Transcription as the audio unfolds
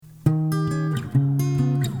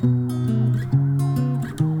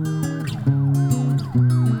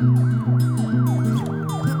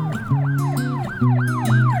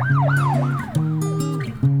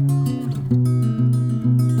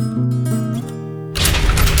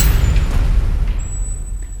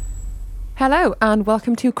Hello and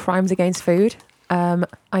welcome to Crimes Against Food. I'm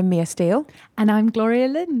Mia Steele. And I'm Gloria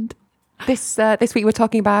Lindh. This week we're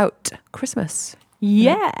talking about Christmas.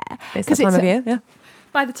 Yeah. It's the time of year, yeah.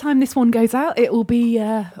 By the time this one goes out, it will be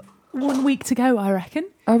 1 week to go, I reckon.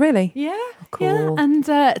 Oh, really? Yeah. Cool. Yeah. And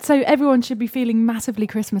so everyone should be feeling massively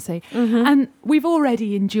Christmassy. Mm-hmm. And we've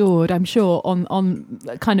already endured, I'm sure, on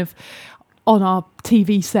kind of on our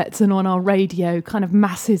TV sets and on our radio, kind of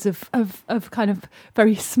masses of kind of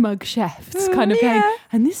very smug chefs kind of going,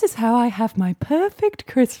 and this is how I have my perfect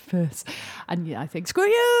Christmas. And yeah, I think, screw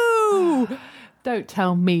you! Don't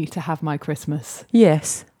tell me to have my Christmas.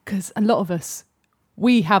 Yes. Because a lot of us,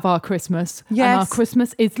 we have our Christmas, yes. And our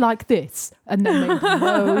Christmas is like this, and then there's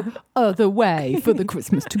no other way for the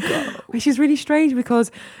Christmas to go. Which is really strange because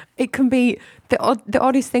it can be, the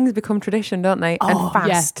oddest things become tradition, don't they? And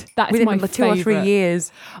fast. Yeah, that's within my 2 or 3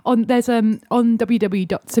 years. There's on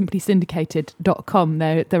www.simplysyndicated.com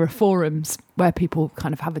there are forums where people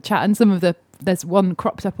kind of have a chat, and there's one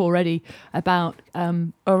cropped up already about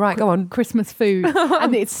go on. Christmas food,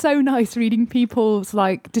 and it's so nice reading people's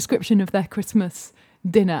like description of their Christmas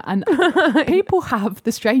dinner, and people have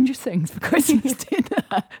the strangest things for Christmas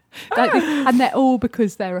dinner, and they're all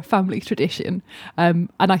because they're a family tradition, and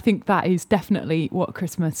I think that is definitely what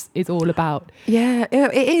Christmas is all about. Yeah,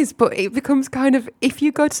 it is, but it becomes kind of, if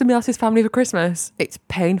you go to somebody else's family for Christmas, it's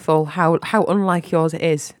painful how unlike yours it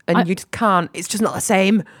is, and you just can't, it's just not the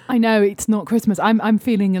same. I know, it's not Christmas. I'm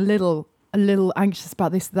feeling a little anxious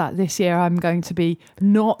about this year. I'm going to be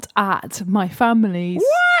not at my family's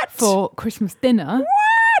for Christmas dinner.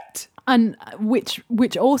 What? And which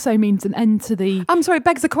also means an end to the... I'm sorry, it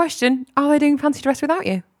begs the question, are they doing fancy dress without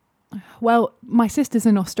you? Well, my sister's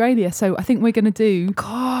in Australia, so I think we're going to do...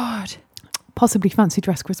 God. Possibly fancy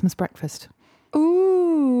dress Christmas breakfast.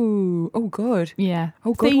 Ooh. Oh, good. Yeah.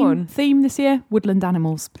 Oh, good one. Theme this year, woodland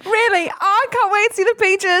animals. Really? Oh, I can't wait to see the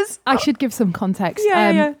pictures. I should give some context.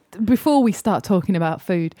 Yeah. Before we start talking about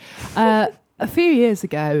food. A few years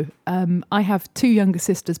ago, I have 2 younger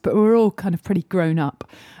sisters, but we're all kind of pretty grown up.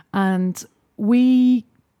 And we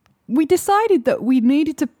decided that we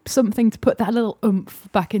needed something to put that little oomph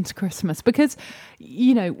back into Christmas, because,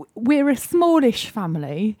 you know, we're a smallish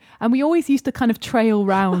family and we always used to kind of trail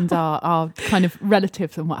round our kind of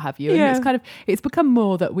relatives and what have you. Yeah. And it's become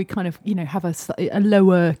more that we kind of, you know, have a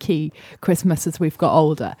lower key Christmas as we've got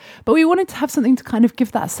older. But we wanted to have something to kind of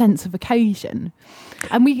give that sense of occasion.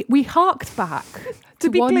 And we harked back. To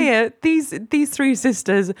be clear, these 3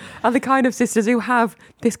 sisters are the kind of sisters who have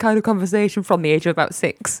this kind of conversation from the age of about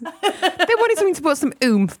 6. They wanted something to put some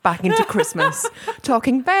oomph back into Christmas,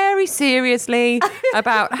 talking very seriously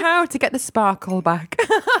about how to get the sparkle back.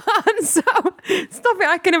 And so, stop it!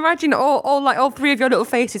 I can imagine all 3 of your little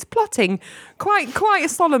faces plotting quite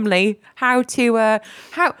solemnly what's going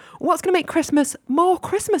to make Christmas more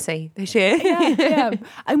Christmassy this year. Yeah.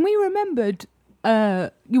 And we remembered.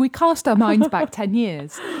 We cast our minds back 10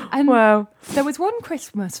 years, and there was one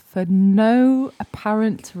Christmas, for no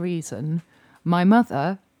apparent reason, my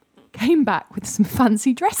mother came back with some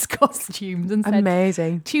fancy dress costumes and said,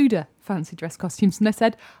 amazing, Tudor fancy dress costumes, and I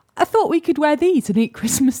said, I thought we could wear these and eat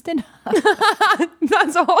Christmas dinner.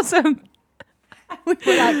 That's awesome. We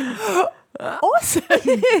were like, awesome.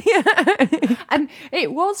 Yeah. And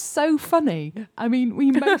it was so funny. I mean,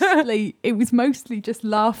 it was mostly just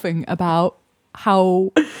laughing about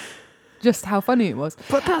how funny it was.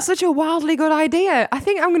 But that's such a wildly good idea. I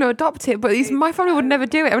think I'm going to adopt it, but my family would never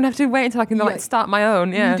do it. I'm going to have to wait until I can start my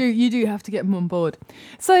own. Yeah, you do have to get them on board.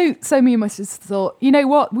 So me and my sister thought, you know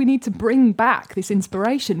what, we need to bring back this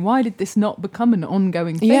inspiration. Why did this not become an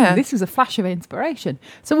ongoing thing? Yeah. This was a flash of inspiration.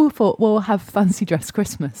 So we thought, we'll have fancy dress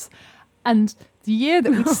Christmas. And the year that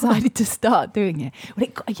we decided to start doing it,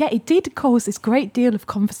 it did cause this great deal of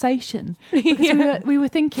conversation. Because we were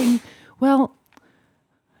thinking, well,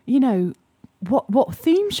 you know, what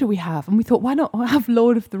theme should we have? And we thought, why not have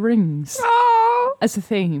Lord of the Rings as a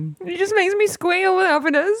theme? It just makes me squeal with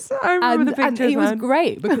happiness. I remember the pictures, and it was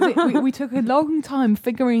great because we took a long time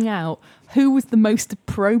figuring out who was the most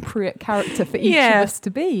appropriate character for each of us to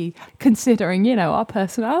be, considering, you know, our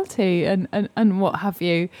personality and what have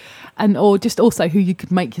you, or just also who you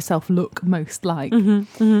could make yourself look most like.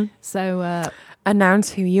 Mm-hmm, mm-hmm. So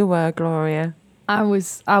announce who you were, Gloria. I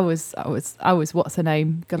was what's her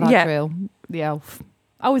name? Galadriel, the elf.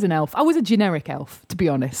 I was an elf. I was a generic elf, to be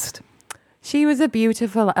honest. She was a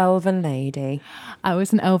beautiful elven lady. I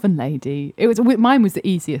was an elven lady. Mine was the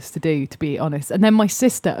easiest to do, to be honest. And then my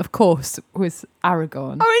sister, of course, was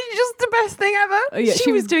Aragorn. Oh, it's just the best thing ever. Oh, yeah,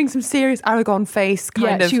 she was doing some serious Aragorn face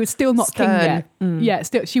kind of. She was still not stern. king yet. Mm. Yeah,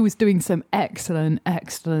 still she was doing some excellent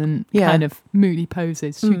kind of moody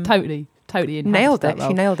poses. She totally totally nailed that it. role.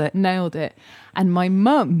 She nailed it. Nailed it. And my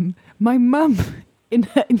mum, in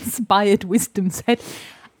her inspired wisdom, said,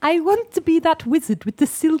 "I want to be that wizard with the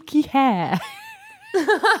silky hair."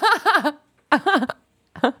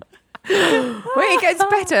 Wait, it gets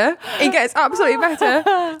better. It gets absolutely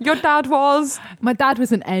better. Your dad was... My dad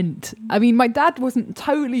was an Ent. I mean, my dad wasn't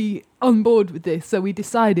totally on board with this, so we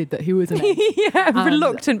decided that he was an Ent. Yeah,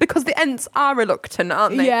 reluctant, because the Ents are reluctant,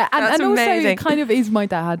 aren't they? Yeah, and also amazing. kind of is my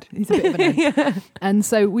dad. He's a bit of an Ent. Yeah. And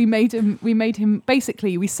so we made him,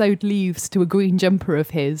 basically we sewed leaves to a green jumper of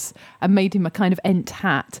his and made him a kind of Ent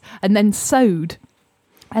hat, and then sewed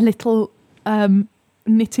a little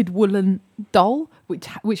knitted woolen doll,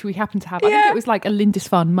 which we happened to have. I think it was like a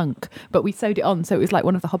Lindisfarne monk, but we sewed it on, so it was like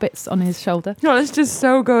one of the hobbits on his shoulder. No, it's just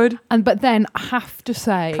so good. But then I have to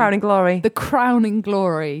say, Crowning glory. the crowning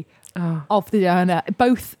glory of the Diana,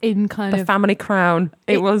 both in kind The of family crown.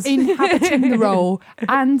 It was inhabiting the role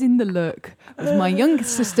and in the look, was my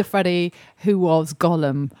youngest sister Freddie, who was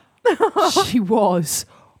Gollum. She was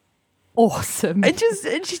awesome.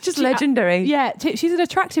 She's just legendary. Yeah, she's an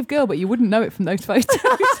attractive girl, but you wouldn't know it from those photos.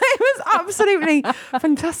 It was absolutely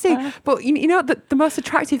fantastic. But you know, the most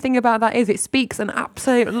attractive thing about that is it speaks an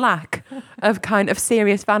absolute lack of kind of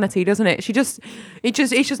serious vanity, doesn't it?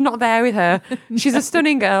 It's just not there with her. She's a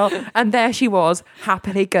stunning girl, and there she was,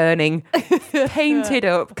 happily gurning, painted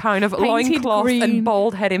up, kind of loincloth and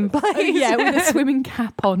bald head in place. Yeah, with a swimming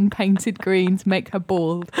cap on, painted green to make her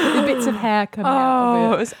bald, with bits of hair coming out of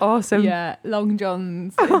it. Oh, it was awesome. Yeah, long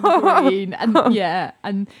johns in green, and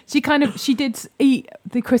and she did eat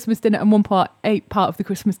the Christmas dinner, and ate part of the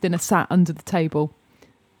Christmas dinner sat under the table.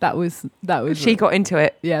 That was She got into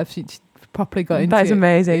it. Yeah, she properly got into it. That's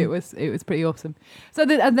amazing. It was pretty awesome. So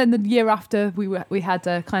and then the year after we had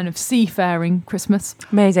a kind of seafaring Christmas.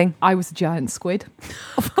 Amazing. I was a giant squid,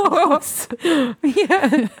 of course.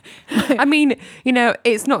 Yeah. I mean, you know,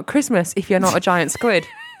 it's not Christmas if you're not a giant squid.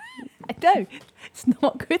 I know. It's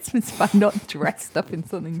not Christmas if I'm not dressed up in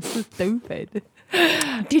something so stupid.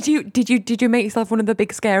 Did you make yourself one of the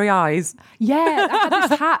big scary eyes? Yeah, I had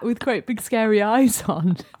this hat with great big scary eyes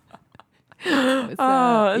on.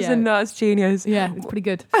 That's genius. Yeah, it's pretty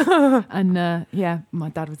good. And my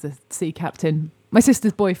dad was a sea captain. My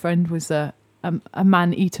sister's boyfriend was a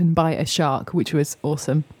man eaten by a shark, which was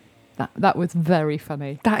awesome. That was very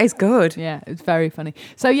funny. That is good. Yeah, it was very funny.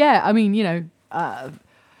 So yeah, I mean, you know,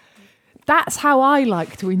 that's how I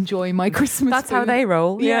like to enjoy my Christmas. That's food. how they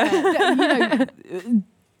roll. Yeah. You know,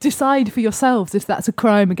 decide for yourselves if that's a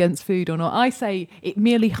crime against food or not. I say it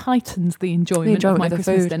merely heightens the enjoyment of my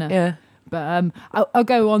Christmas dinner. Yeah. But I'll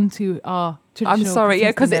go on to our traditional. I'm sorry,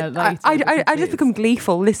 Christmas because dinner later, I just become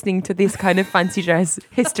gleeful listening to this kind of fancy dress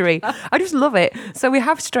history. I just love it. So we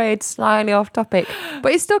have strayed slightly off topic,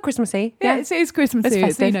 but it's still Christmassy. Yeah, it is Christmassy. It's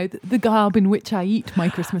It's, you festive. know, the garb in which I eat my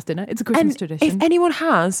Christmas dinner. It's a Christmas tradition. If anyone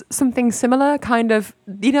has something similar, kind of,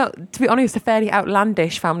 you know, to be honest, a fairly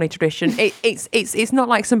outlandish family tradition. It's not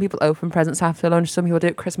like some people open presents after lunch. Some people do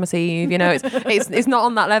it Christmas Eve. You know, it's not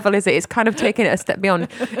on that level, is it? It's kind of taking it a step beyond.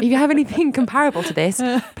 If you have anything comparable to this,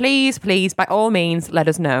 please, by all means, let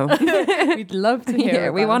us know. We'd love to hear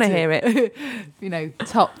it. We want to hear it. You know,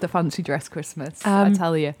 top the fancy dress Christmas, I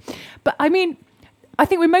tell you. But I mean, I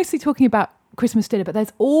think we're mostly talking about Christmas dinner, but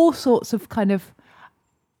there's all sorts of kind of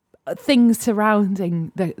things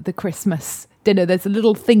surrounding the Christmas dinner. There's the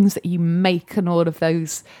little things that you make and all of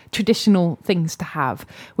those traditional things to have,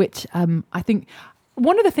 which I think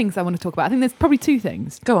one of the things I want to talk about, I think there's probably two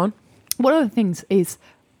things. Go on. One of the things is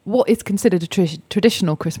what is considered a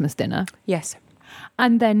traditional Christmas dinner. Yes.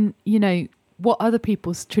 And then, you know, what other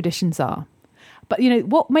people's traditions are. But, you know,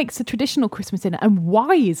 what makes a traditional Christmas dinner and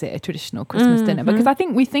why is it a traditional Christmas dinner? Because I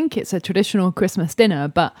think we think it's a traditional Christmas dinner,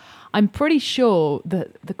 but I'm pretty sure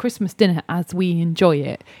that the Christmas dinner as we enjoy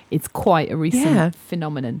it is quite a recent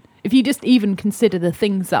phenomenon. If you just even consider the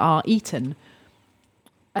things that are eaten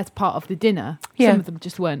as part of the dinner, some of them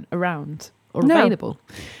just weren't around or available.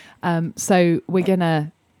 So we're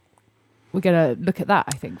gonna look at that,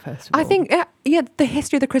 I think, first of all. I think, the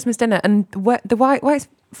history of the Christmas dinner and why it's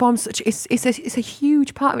formed such, it's a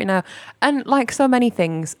huge part of it now. And like so many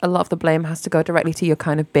things, a lot of the blame has to go directly to your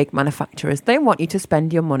kind of big manufacturers. They want you to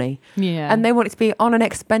spend your money. Yeah. And they want it to be on an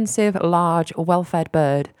expensive, large, well-fed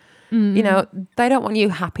bird. You know, they don't want you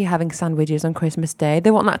happy having sandwiches on Christmas Day.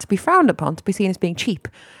 They want that to be frowned upon, to be seen as being cheap.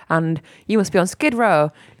 And you must be on Skid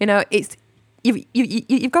Row. You know,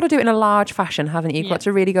 You've got to do it in a large fashion, haven't you? You've got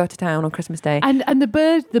to really go to town on Christmas Day. And the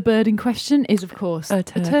bird in question is, of course, a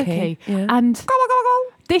turkey. Yeah. And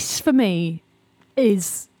this, for me,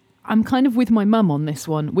 is, I'm kind of with my mum on this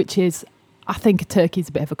one, which is, I think a turkey's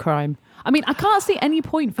a bit of a crime. I mean, I can't see any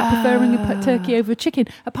point for preferring a turkey over a chicken,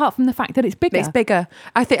 apart from the fact that it's bigger. It's bigger.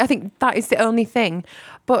 I think that is the only thing.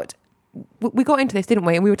 But we got into this, didn't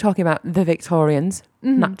we? And we were talking about the Victorians,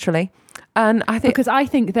 naturally. And I think... Because I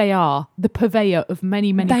think they are the purveyor of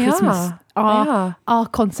many Christmas... Our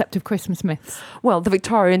concept of Christmas myths. Well, the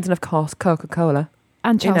Victorians and, of course, Coca-Cola.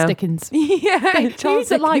 And Charles Dickens. Yeah,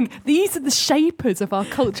 these are the shapers of our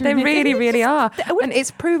culture. They really, really are. And it's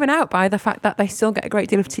proven out by the fact that they still get a great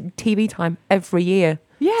deal of TV time every year.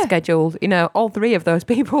 Scheduled, all three of those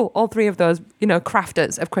people, all three of those,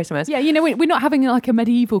 crafters of Christmas. Yeah, we're not having like a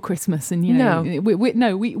medieval Christmas, and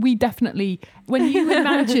we definitely, when you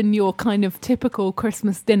imagine your kind of typical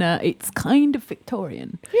Christmas dinner, it's kind of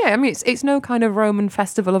Victorian. Yeah, I mean it's no kind of Roman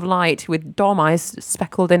festival of light with dormice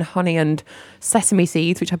speckled in honey and sesame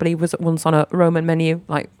seeds, which I believe was once on a Roman menu,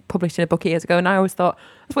 like published in a book years ago. And I always thought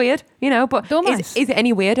it's weird, but is it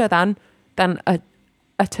any weirder than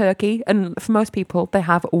a turkey? And for most people, they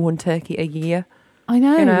have one turkey a year. I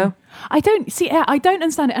know. I don't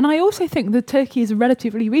understand it. And I also think the turkey is a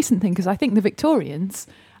relatively recent thing, because I think the Victorians,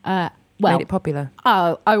 made it popular.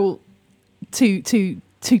 I will to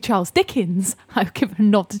Charles Dickens. I've given a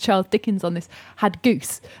nod to Charles Dickens on this. Had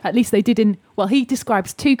goose. At least they did he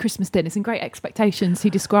describes 2 Christmas dinners in Great Expectations.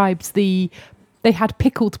 He describes they had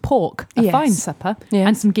pickled pork, a fine supper,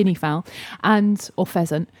 and some guinea fowl, or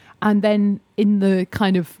pheasant. And then in the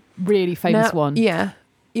kind of really famous one. Yeah.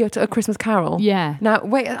 You're to A Christmas Carol. Yeah. Now,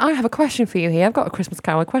 wait, I have a question for you here. I've got a Christmas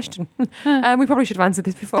Carol question. We probably should have answered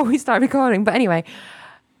this before we start recording. But anyway,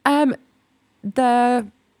 the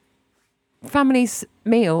family's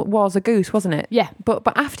meal was a goose, wasn't it? Yeah. But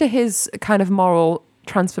after his kind of moral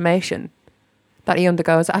transformation that he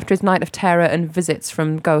undergoes, after his night of terror and visits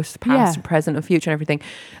from ghosts, past and present and future and everything.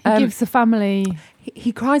 He gives the family...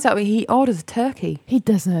 He cries out, he orders a turkey. He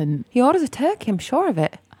doesn't. He orders a turkey, I'm sure of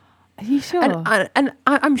it. Are you sure? And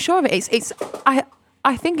I'm sure of it.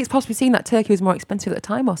 I think it's possibly seen that turkey was more expensive at the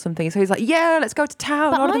time or something. So he's like, let's go to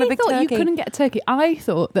town and order him a big turkey. I thought you couldn't get a turkey. I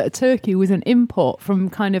thought that a turkey was an import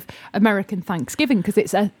from kind of American Thanksgiving, because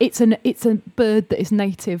it's a bird that is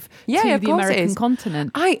native to the American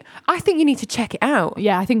continent. I think you need to check it out.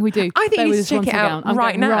 Yeah, I think we do. I think you need to check it out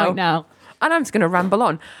right now. And I'm just going to ramble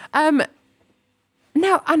on.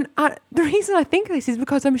 Now, and the reason I think this is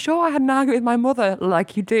because I'm sure I had an argument with my mother,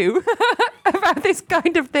 like you do, about this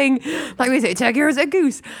kind of thing. Like, is it a turkey or is it a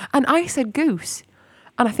goose? And I said goose.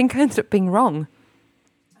 And I think I ended up being wrong.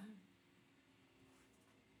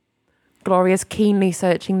 Gloria's keenly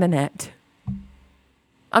searching the net.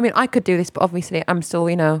 I mean, I could do this, but obviously I'm still,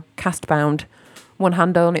 cast bound. One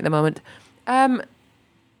hand only at the moment.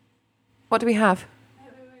 What do we have?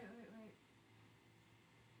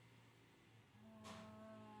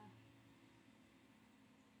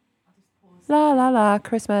 La la la,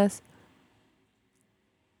 Christmas.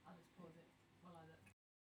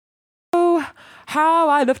 Oh, how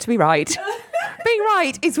I love to be right. Being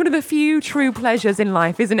right is one of the few true pleasures in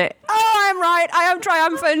life, isn't it? Oh, I am right. I am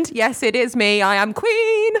triumphant. Yes, it is me. I am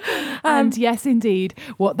queen. And yes, indeed.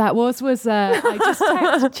 What that was I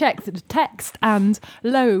just checked the text, and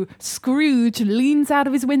lo, Scrooge leans out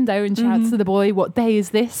of his window and shouts to the boy, "What day is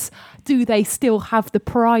this? Do they still have the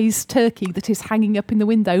prize turkey that is hanging up in the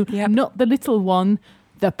window? Yep. Not the little one,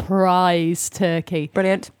 the prize turkey."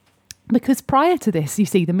 Brilliant. Because prior to this, you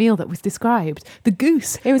see, the meal that was described, the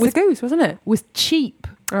goose. It was the goose, wasn't it? Was cheap.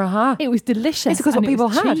 Uh-huh. It was delicious. It's because what people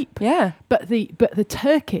had. Cheap. Yeah. But the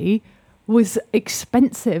turkey was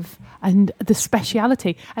expensive and the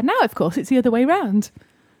speciality. And now, of course, it's the other way around.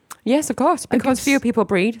 Yes, of course. Because fewer people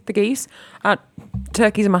breed the geese.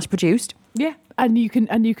 Turkeys are mass produced. Yeah. And you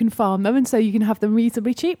can farm them, and so you can have them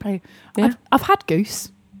reasonably cheaply. Yeah. I've had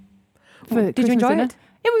goose. Did you enjoy it?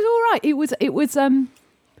 It was all right.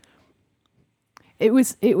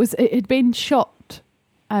 It had been shot,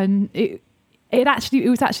 and it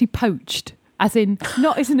was actually poached, as in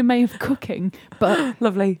not as in a way of cooking, but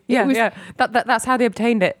lovely. Yeah. That's how they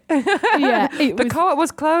obtained it. Yeah, the court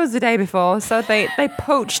was closed the day before, so they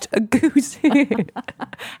poached a goose. I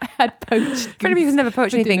had poached. For anybody who's never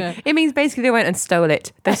poached anything, dinner. it means basically they went and stole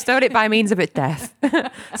it. They stole it by means of its death,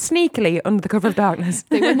 sneakily under the cover of darkness.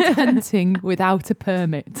 They went hunting without a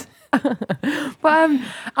permit. But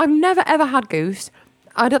I've never ever had goose.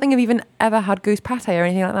 I don't think I've even ever had goose pate or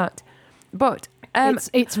anything like that. But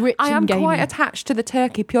it's rich. I am and gamey. quite attached to the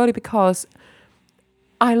turkey purely because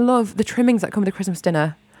I love the trimmings that come with the Christmas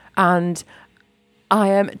dinner, and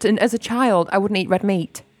and as a child I wouldn't eat red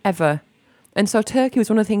meat ever, and so turkey was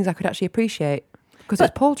one of the things I could actually appreciate. because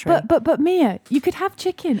it's poultry. But Mia, you could have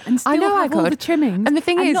chicken and still have all the trimmings, and the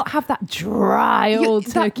thing is, not have that dry old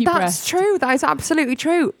turkey breast. That's true. That is absolutely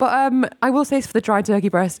true. But I will say this for the dry turkey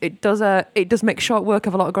breast, it does make short work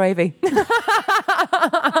of a lot of gravy.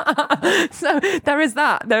 So there is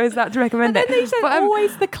that to recommend and then it. There's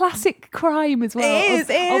always the classic crime as well it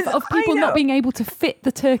is. Of people not being able to fit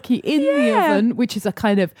the turkey in the oven, which is a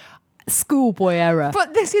kind of schoolboy error.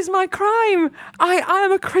 But this is my crime. I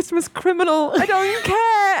am a Christmas criminal. I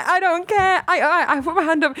don't care. I put my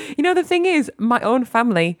hand up. You know, the thing is, my own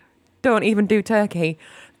family don't even do turkey.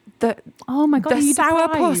 Oh my God, the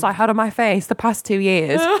sourpuss I had on my face the past 2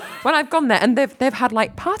 years when I've gone there, and they've had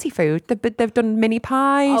like party food. They've done mini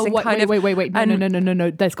pies. Oh, wait.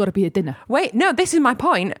 No. There's got to be a dinner. Wait, no, this is my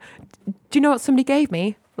point. Do you know what somebody gave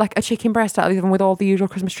me? Like a chicken breast out of the oven with all the usual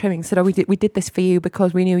Christmas trimmings. Said, we did this for you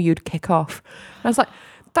because we knew you'd kick off. And I was like,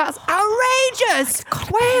 that's outrageous.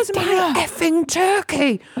 Where's my effing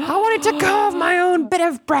turkey? I wanted to carve my own bit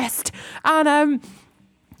of breast. And I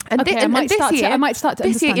might start to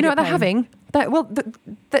this year, understand you know your what they're pain. having?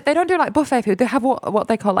 They don't do like buffet food. They have what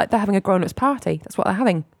they call, like, they're having a grown-ups party. That's what they're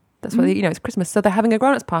having. That's what it's Christmas. So they're having a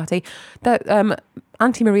grown-ups party.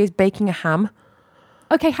 Auntie Marie is baking a ham.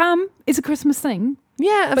 Okay, ham is a Christmas thing.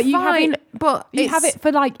 Yeah, but you have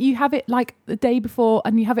it like the day before,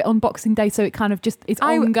 and you have it on Boxing Day, so it kind of just it's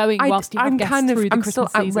ongoing whilst you have guests through the Christmas season.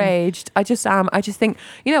 I'm still outraged. I just am. I just think,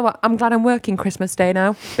 you know what? I'm glad I'm working Christmas Day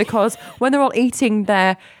now, because when they're all eating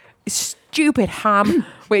their stupid ham,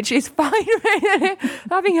 which is fine, right?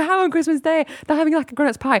 Having a ham on Christmas Day, they're having like a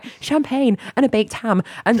grown-ups pie, champagne, and a baked ham,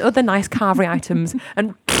 and other nice carvery items,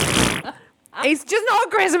 and. It's just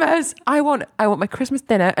not Christmas. I want my Christmas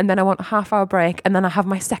dinner, and then I want a half-hour break, and then I have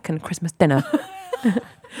my second Christmas dinner.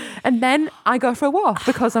 And then I go for a walk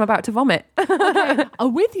because I'm about to vomit. Okay,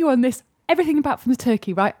 I'm with you on this. Everything about from the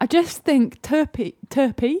turkey, right? I just think turpy. I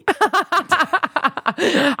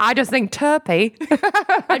just think turpy.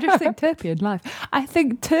 I just think turpy in life. I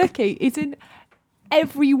think turkey is in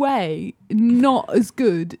every way not as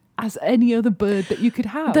good as any other bird that you could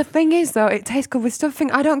have. The thing is, though, it tastes good with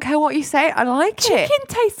stuffing. I don't care what you say. I like it. Chicken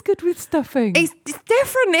tastes good with stuffing. It's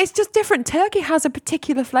different. It's just different. Turkey has a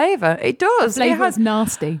particular flavour. It does. Flavour is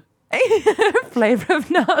nasty. Flavour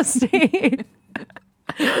of nasty.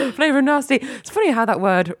 Flavour of nasty. It's funny how that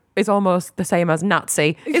word is almost the same as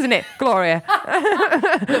Nazi, isn't it, Gloria?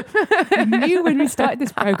 You knew when we started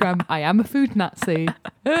this programme, I am a food Nazi.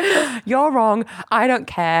 You're wrong. I don't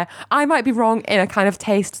care. I might be wrong in a kind of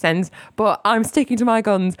taste sense, but I'm sticking to my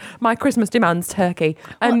guns. My Christmas demands turkey.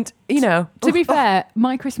 And, To be fair,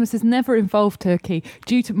 my Christmas has never involved turkey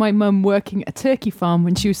due to my mum working at a turkey farm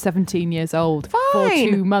when she was 17 years old. For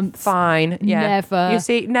 2 months. Fine. Yeah. Never. You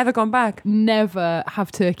see, never gone back. Never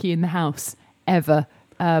have turkey in the house, ever.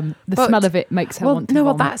 The smell of it makes her want to vomit.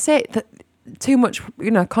 Well, that's it. Too much,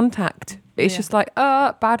 contact. It's just like,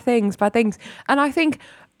 bad things. And I think,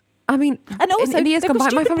 and also in the years gone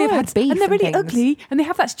by, my family have had beef, and they're really ugly, and they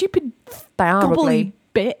have that stupid gobbly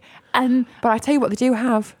bit. But I tell you what, they do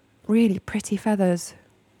have really pretty feathers.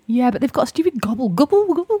 Yeah, but they've got a stupid gobble. Don't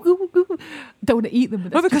want to eat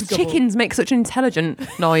them. Well, because chickens make such an intelligent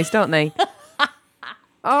noise, don't they?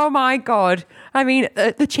 Oh my God.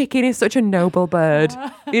 The chicken is such a noble bird,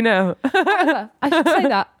 However, I should say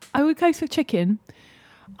that. I would go for chicken.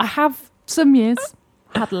 I have some years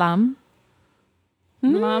had lamb.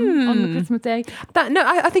 Lamb on the Christmas Day.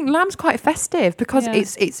 I think lamb's quite festive because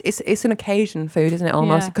it's an occasion food, isn't it,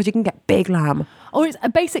 almost? Because you can get big lamb. Or it's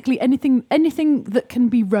basically anything that can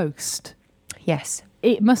be roast. Yes.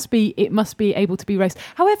 It must be able to be roast.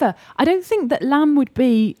 However, I don't think that lamb would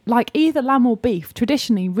be, like, either lamb or beef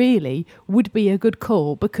traditionally really would be a good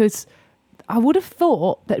call, because I would have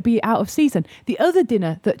thought that it'd be out of season. The other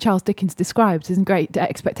dinner that Charles Dickens describes is in Great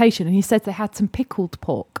Expectation, and he said they had some pickled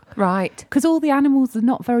pork. Right. Because all the animals are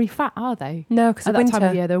not very fat, are they? No, because at that time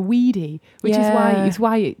of year they're weedy, which is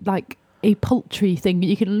why like a poultry thing,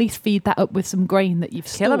 you can at least feed that up with some grain that you've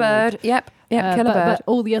stored. Kill a bird. Yep, kill a bird. But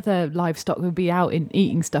all the other livestock will be out in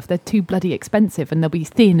eating stuff. They're too bloody expensive, and they'll be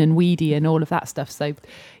thin and weedy and all of that stuff. So,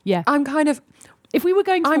 yeah. If we were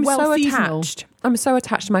going to seasonal... I'm so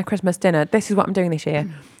attached to my Christmas dinner. This is what I'm doing this year.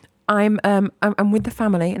 I'm with the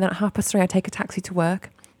family, and then at 3:30 I take a taxi to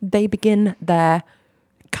work. They begin their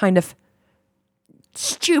kind of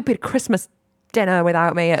stupid Christmas dinner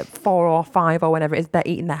without me at 4 or 5 or whenever it is. They're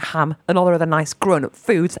eating their ham and all their other nice grown-up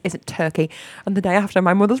foods that isn't turkey. And the day after,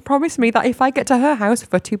 my mother's promised me that if I get to her house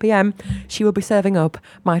for 2 p.m, she will be serving up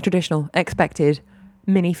my traditional expected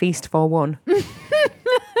mini feast for one.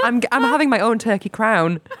 I'm having my own turkey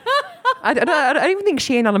crown. I don't even think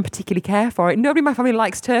she and Alan particularly care for it. Nobody in my family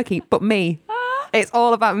likes turkey but me. It's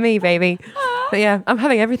all about me, baby. But yeah, I'm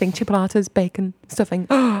having everything: chipolatas, bacon, stuffing.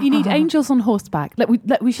 You need angels on horseback.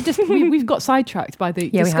 We should just. We've got sidetracked by the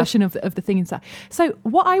discussion of the thing inside. So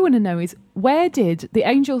what I want to know is, where did the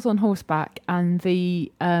angels on horseback and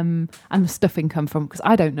the stuffing come from? Because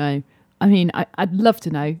I don't know. I mean, I'd love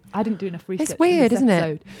to know. I didn't do enough research. It's weird, isn't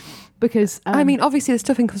it? Because I mean, obviously the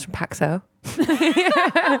stuffing comes from Paxo,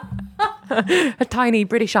 a tiny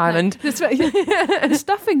British island. The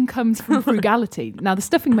stuffing comes from frugality. Now, the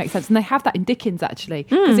stuffing makes sense, and they have that in Dickens actually,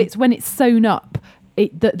 because it's when it's sewn up,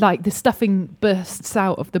 the stuffing bursts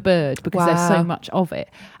out of the bird because there's so much of it,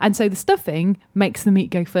 and so the stuffing makes the meat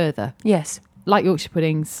go further. Yes, like Yorkshire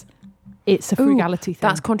puddings, it's a frugality thing.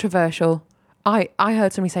 That's controversial. I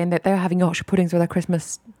heard somebody saying that they were having Yorkshire puddings with their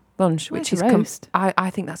Christmas lunch, which is I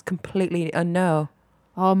think that's completely a no.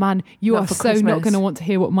 Oh man, you are so Christmas. not going to want to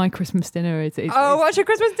hear what my Christmas dinner is. What's your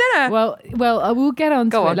Christmas dinner? Well, we'll get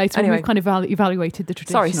on to it later. Anyway. When we've kind of evaluated the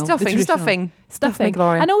traditional. Stuffing,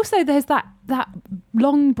 Gloria. And also, there's that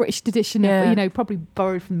long British tradition of probably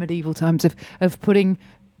borrowed from medieval times of putting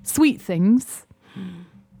sweet things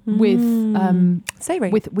with savoury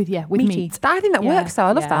with meat. I think that works though.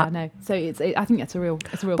 I love that. I know. So I think that's a real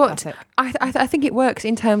but classic. I think it works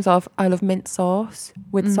in terms of I love mint sauce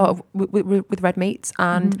with sort of with red meats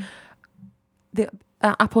and the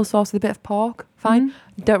apple sauce with a bit of pork. Fine.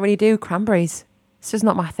 Don't really do cranberries. It's just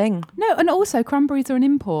not my thing. No, and also cranberries are an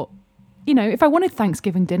import. You know, if I wanted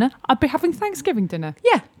Thanksgiving dinner, I'd be having Thanksgiving dinner.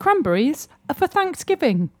 Yeah. Cranberries are for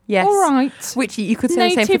Thanksgiving. Yes. All right. Which you could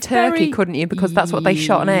say the same for turkey, couldn't you? Because that's what they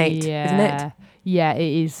shot and ate, isn't it? Yeah,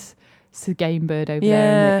 it is. It's a game bird over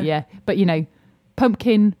there. Isn't it? Yeah. But,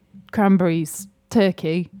 pumpkin, cranberries,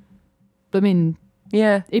 turkey,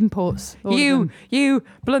 imports. You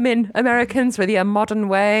bloomin' Americans with your modern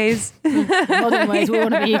ways. Modern ways, we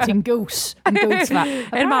want to be eating goose and goose fat.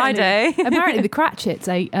 In my day. Apparently the Cratchits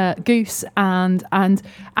ate goose and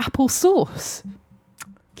apple sauce.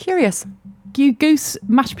 Curious. Goose,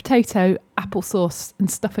 mashed potato, apple sauce and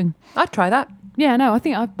stuffing. I'd try that. Yeah, no, I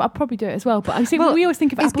think I'll probably do it as well. But I see, we always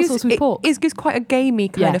think of applesauce with pork. Is goose quite a gamey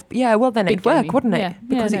kind of? Yeah, well then it'd work, wouldn't it? Yeah,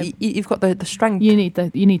 because you've got the strength. You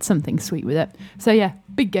need something sweet with it. So yeah,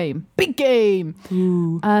 big game.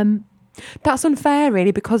 Ooh. That's unfair,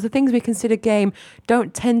 really, because the things we consider game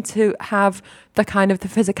don't tend to have the kind of the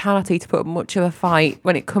physicality to put up much of a fight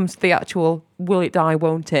when it comes to the actual will it die,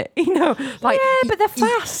 won't it? Like but they're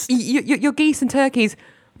fast. Your geese and turkeys,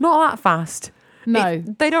 not that fast. No.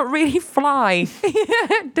 They don't really fly,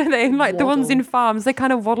 do they? Like the ones in farms, they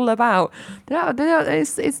kind of waddle about.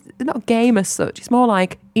 It's not game as such. It's more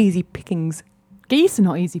like easy pickings. Geese are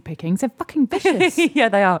not easy pickings. They're fucking vicious. Yeah,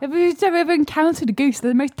 they are. Have you ever encountered a goose?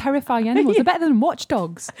 They're the most terrifying animals. They're better than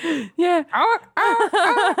watchdogs. Yeah.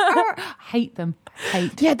 Hate them.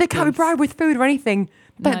 Yeah, they can't be bribed with food or anything.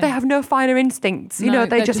 They have no finer instincts.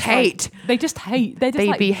 They just hate. They just hate. They're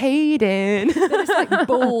just be hating. They're just like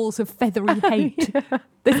balls of feathery hate.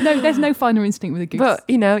 There's no finer instinct with a goose. But,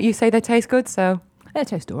 you say they taste good, so. They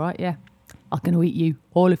taste all right, yeah. I'm going to eat you,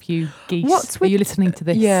 all of you geese. Are you listening to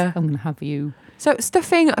this? Yeah. I'm going to have you. So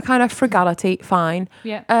stuffing, a kind of frugality, fine.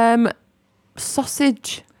 Yeah.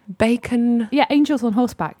 Sausage, bacon. Yeah, angels on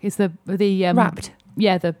horseback is the wrapped.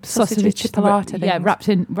 Yeah, the sausage chipolata. Yeah, wrapped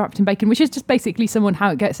in bacon, which is just basically someone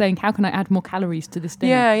saying, how can I add more calories to this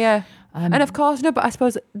dinner? Yeah. And of course, but I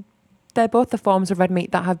suppose they're both the forms of red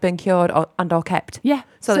meat that have been cured or kept. Yeah.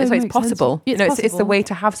 So it's possible. It's the way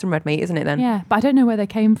to have some red meat, isn't it then? Yeah, but I don't know where they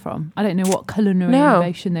came from. I don't know what culinary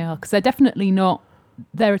innovation they are, because they're definitely not.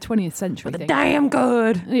 They're a 20th century thing. Damn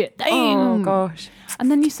good. Yeah, damn. Oh gosh. And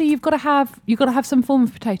then you see you've got to have some form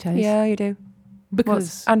of potatoes. Yeah, you do.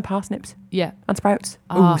 And parsnips. Yeah. And sprouts.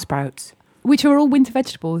 Sprouts. Which are all winter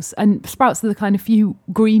vegetables, and sprouts are the kind of few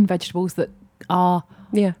green vegetables that are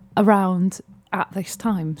around at this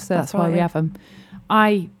time. So that's why we have them.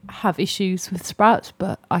 I have issues with sprouts,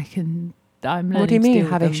 but I'm learning. What do you mean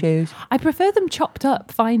have issues? I prefer them chopped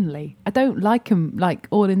up finely. I don't like them like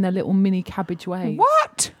all in their little mini cabbage ways.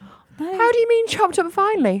 What? No. How do you mean chopped up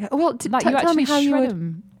finely? Well, tell me how you shred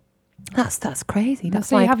them. That's crazy. That's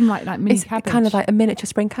so like, you have them like mini cabbage. Kind of like a miniature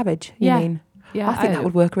spring cabbage, you mean? Yeah, I think that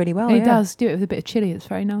would work really well. It does. Do it with a bit of chilli. It's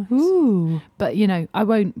very nice. Ooh. But, I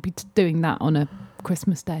won't be doing that on a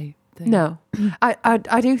Christmas Day thing. No.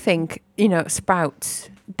 I do think, sprouts,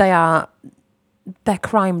 they're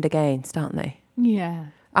crimed against, aren't they? Yeah.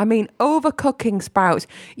 I mean, overcooking sprouts.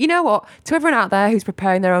 You know what? To everyone out there who's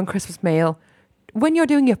preparing their own Christmas meal, when you're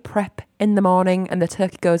doing your prep in the morning and the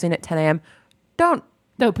turkey goes in at 10 a.m, don't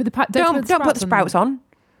put the sprouts on.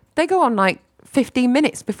 They go on like 15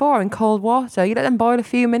 minutes before in cold water. You let them boil a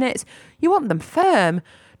few minutes. You want them firm.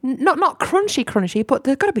 not crunchy, but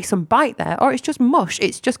there's got to be some bite there, or it's just mush.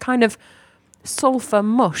 It's just kind of sulphur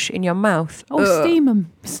mush in your mouth. Oh, steam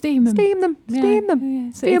them. Steam them.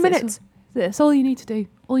 Yeah. So Few minutes. That's all you need to do.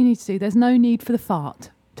 There's no need for the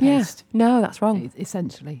fart taste. Yeah. No, that's wrong.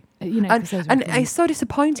 Essentially. And it's so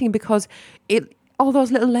disappointing because all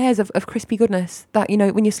those little layers of crispy goodness that,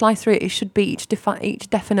 when you slice through it, it should be each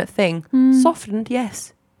definite thing. Softened,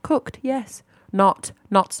 yes. Cooked, yes. Not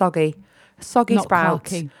soggy. Soggy Not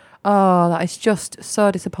sprouts. clarky. Oh, that is just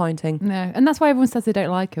so disappointing. No, and that's why everyone says they don't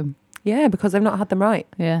like them. Yeah, because they've not had them right.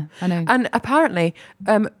 Yeah, I know. And apparently,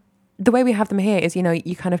 the way we have them here is,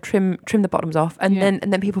 you kind of trim the bottoms off, and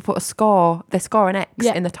then people put they score an X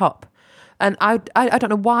in the top. And I don't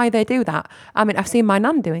know why they do that. I mean, I've seen my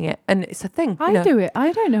nan doing it, and it's a thing. I do it.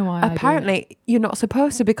 I don't know why. Apparently, you're not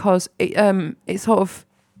supposed to, because it's sort of,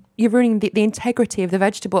 you're ruining the integrity of the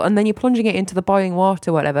vegetable, and then you're plunging it into the boiling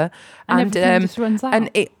water, whatever, and everything just runs out. And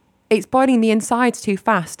it's boiling the insides too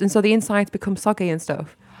fast, and so the insides become soggy and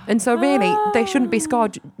stuff. And so really, they shouldn't be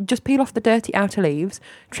scored. Just peel off the dirty outer leaves,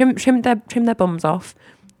 trim their bums off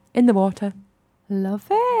in the water. Love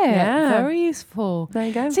it. Yeah. Very useful. There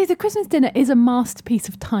you go. See, the Christmas dinner is a masterpiece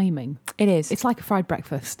of timing. It is. It's like a fried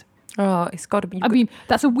breakfast. Oh, it's got to be. I mean,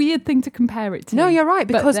 that's a weird thing to compare it to. No, you're right,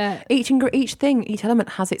 because each element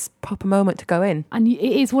has its proper moment to go in. And it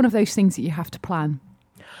is one of those things that you have to plan.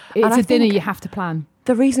 It's a dinner you have to plan.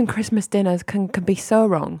 The reason Christmas dinners can be so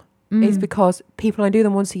wrong is because people only do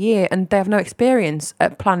them once a year, and they have no experience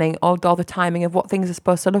at planning or the timing of what things are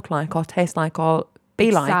supposed to look like or taste like or be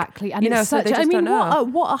like. Exactly. And it's such,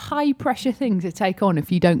 what a high pressure thing to take on if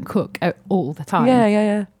you don't cook all the time.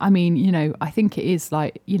 Yeah. I mean, I think it is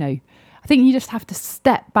like, I think you just have to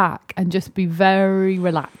step back and just be very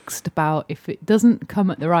relaxed about, if it doesn't come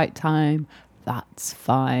at the right time, that's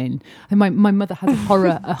fine. And my mother has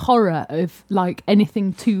a horror of like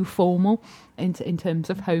anything too formal in terms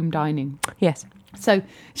of home dining. Yes. So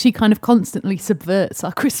she kind of constantly subverts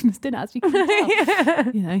our Christmas dinner, as you can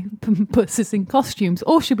tell. Puts us in costumes.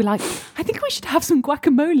 Or she'll be like, I think we should have some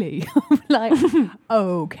guacamole. I'm like,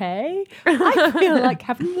 okay. I feel like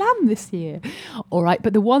having lamb this year. All right.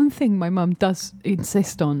 But the one thing my mum does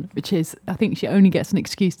insist on, which is, I think she only gets an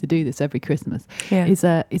excuse to do this every Christmas,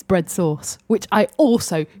 is bread sauce, which I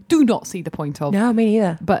also do not see the point of. No, me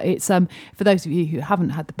neither. But it's for those of you who haven't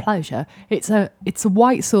had the pleasure, it's a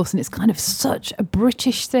white sauce, and it's kind of such a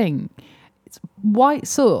British thing. It's white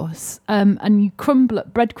sauce, and you crumble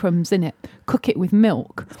up breadcrumbs in it, cook it with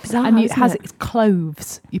milk, bizarre, and it's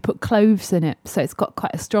cloves. You put cloves in it, so it's got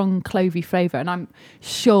quite a strong clovey flavour. And I'm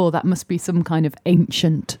sure that must be some kind of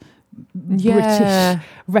ancient British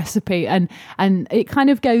recipe, and it kind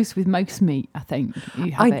of goes with most meat. I think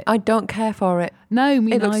I don't care for it. No,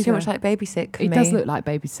 me it neither. looks too much like baby sick for me. It does look like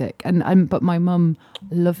baby sick, and but my mum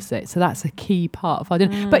loves it, so that's a key part of our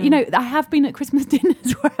dinner. But I have been at Christmas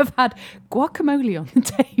dinners where I've had guacamole on the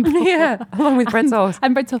table, along with bread sauce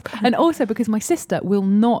and bread sauce, and also because my sister will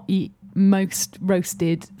not eat most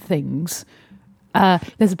roasted things.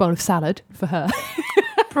 There's a bowl of salad for her.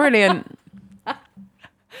 Brilliant.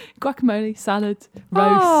 Guacamole, salad,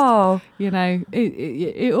 roast.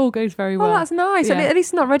 It all goes very well. Oh, that's nice. Yeah. At least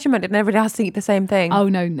it's not regimented and everybody has to eat the same thing. Oh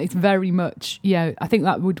no, it's very much. I think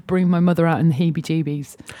that would bring my mother out in the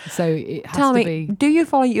heebie-jeebies. So it has Tell to me, be. do you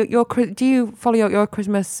follow your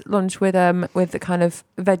Christmas lunch with the kind of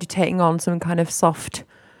vegetating on some kind of soft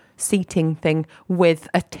seating thing with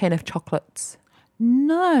a tin of chocolates?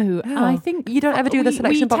 No, I think you don't ever do the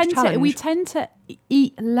selection box challenge. We tend to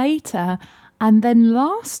eat later. And then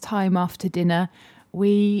last time after dinner,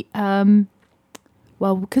 we, because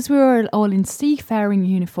we were all in seafaring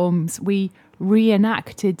uniforms, we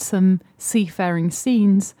reenacted some seafaring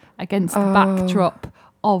scenes against the backdrop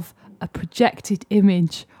of a projected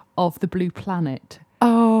image of the blue planet.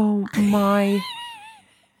 Oh my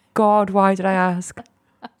God, why did I ask?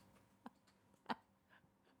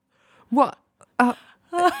 What?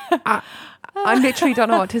 I literally don't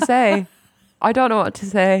know what to say. I don't know what to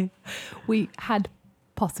say. We had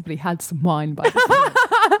possibly had some wine by this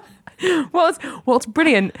point. What's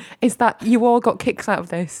brilliant is that you all got kicks out of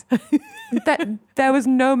this. There was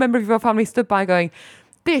no member of your family stood by going,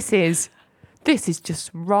 this is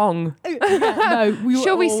just wrong.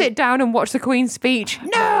 Shall we sit down and watch the Queen's speech?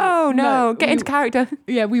 No, get into character.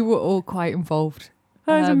 Yeah, we were all quite involved.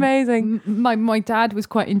 That was amazing. My dad was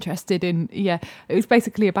quite interested in, it was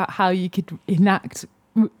basically about how you could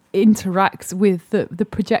interact with the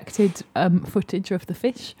projected footage of the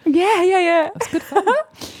fish. Yeah. That's good fun.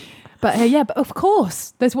 But but of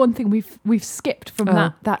course, there's one thing we've skipped from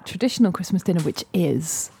that traditional Christmas dinner, which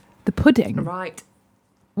is the pudding. Right.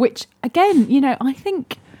 Which again, I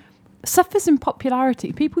think suffers in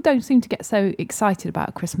popularity. People don't seem to get so excited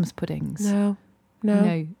about Christmas puddings.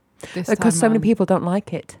 No. Because So many people don't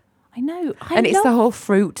like it. I know. It's the whole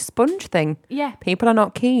fruit sponge thing. Yeah. People are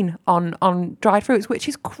not keen on dried fruits, which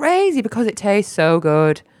is crazy because it tastes so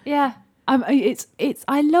good. Yeah.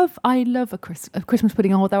 I love a Christmas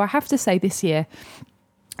pudding. Although I have to say, this year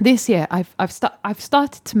I've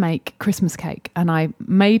started to make Christmas cake, and I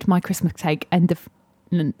made my Christmas cake end of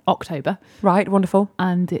October. Right, wonderful.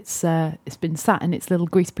 And it's been sat in its little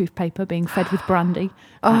greaseproof paper, being fed with brandy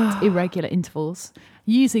at irregular intervals,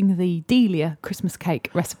 using the Delia Christmas cake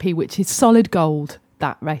recipe, which is solid gold.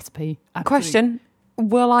 That recipe. Absolutely. Question: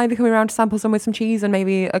 will I be coming around to sample some with some cheese and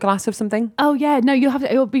maybe a glass of something? Oh yeah, no,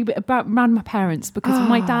 it'll be around my parents, because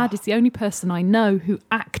my dad is the only person I know who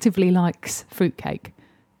actively likes fruitcake.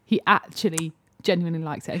 He actually genuinely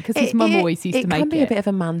likes it, because his mum always used to make it. It can be a bit of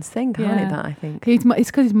a man's thing, can't it, that, I think? It's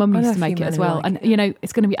because his mum used to make it as well. Like and,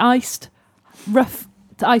 it's going to be iced, rough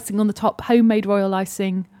icing on the top, homemade royal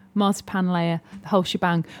icing, marzipan layer, the whole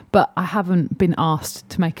shebang. But I haven't been asked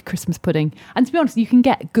to make a Christmas pudding. And to be honest, you can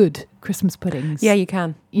get good Christmas puddings. Yeah, you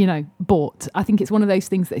can. Bought. I think it's one of those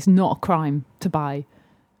things that it's not a crime to buy.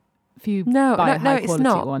 If you buy a high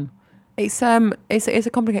quality one. It's a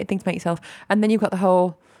complicated thing to make yourself. And then you've got the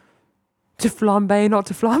whole to flambe, not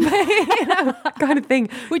to flambe, kind of thing.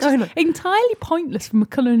 Which is entirely pointless from a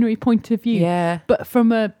culinary point of view. Yeah. But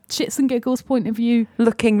from a shits and giggles point of view.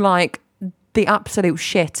 Looking like the absolute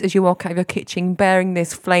shit as you walk out of your kitchen, bearing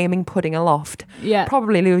this flaming pudding aloft. Yeah.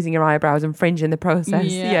 Probably losing your eyebrows and fringe in the process.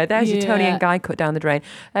 Yeah, there's your Tony and Guy cut down the drain.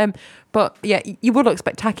 But yeah, you would look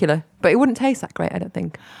spectacular, but it wouldn't taste that great, I don't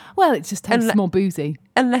think. Well, it just tastes more boozy.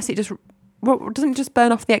 Unless it just... Well, doesn't it just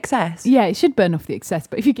burn off the excess? Yeah, it should burn off the excess,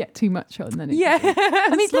 but if you get too much on, then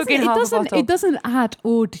it doesn't add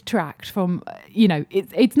or detract from,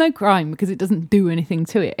 it's no crime because it doesn't do anything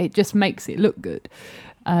to it. It just makes it look good.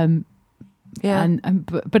 But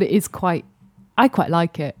it is I quite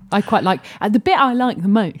like it. The bit I like the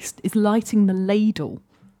most is lighting the ladle.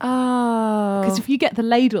 Oh. Because if you get the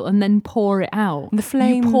ladle and then pour it out, the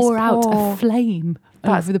flames you pour out a flame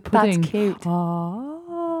over the pudding. That's cute.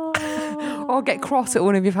 Or get cross at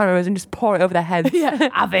one of your family and just pour it over their heads. Yeah,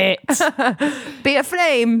 have it. Be a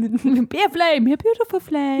flame. Be a flame. Be a beautiful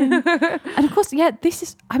flame. And of course,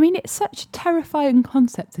 it's such a terrifying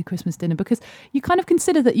concept, the Christmas dinner, because you kind of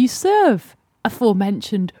consider that you serve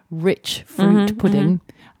aforementioned rich fruit pudding.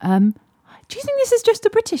 Do you think this is just a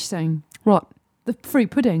British thing? What? The fruit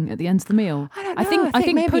pudding at the end of the meal? I don't know. I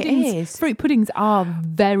think maybe it is. Fruit puddings are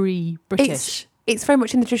very British. It's very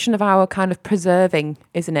much in the tradition of our kind of preserving,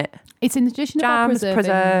 isn't it? It's in the tradition of our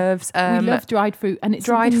preserves. We love dried fruit, and it's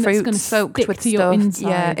dried fruit that's soaked with to your insides.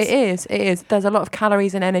 Yeah, it is. There's a lot of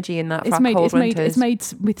calories and energy in that. It's made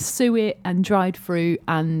with suet and dried fruit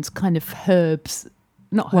and kind of herbs,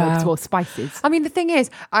 not herbs or spices. I mean, the thing is,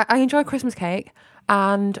 I enjoy Christmas cake.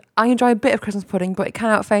 And I enjoy a bit of Christmas pudding, but it can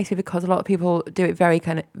outface me because a lot of people do it very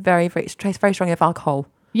tastes very strongly of alcohol.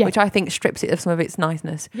 Yeah. Which I think strips it of some of its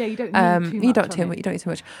niceness. Yeah, you don't need too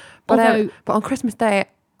much. But on Christmas Day,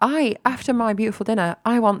 after my beautiful dinner,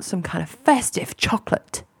 I want some kind of festive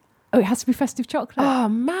chocolate. Oh, it has to be festive chocolate. Oh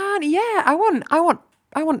man, yeah. I want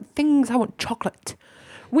things. I want chocolate.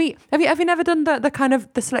 Have you never done the kind of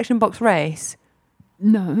the selection box race?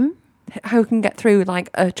 No. Who can get through like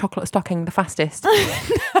a chocolate stocking the fastest?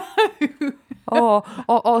 No.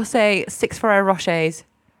 Or say 6 Ferrero Rochers.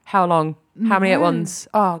 How long? How many at once?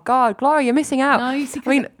 Oh God, Gloria, you're missing out. No, you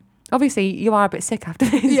see, obviously you are a bit sick after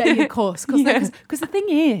this. Yeah, of course. Because the thing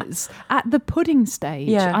is, at the pudding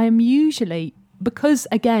stage, I am usually, because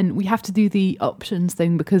again, we have to do the options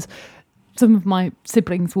thing because some of my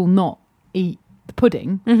siblings will not eat the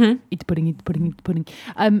pudding. Mm-hmm. Eat the pudding.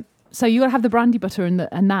 So you got to have the brandy butter and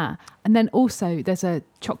that. And then also there's a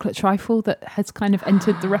chocolate trifle that has kind of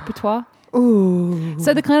entered the repertoire. Ooh.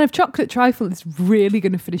 So the kind of chocolate trifle is really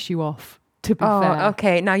going to finish you off, to be fair. Oh,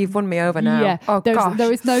 okay. Now you've won me over now. Yeah. Oh, gosh.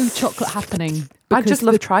 There is no chocolate happening. I just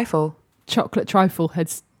love trifle. Chocolate trifle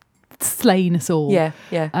has slain us all. Yeah,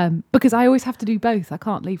 yeah. Because I always have to do both. I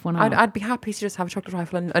can't leave one out. I'd be happy to just have a chocolate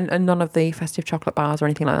trifle and none of the festive chocolate bars or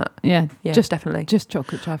anything like that. Yeah, just definitely. Just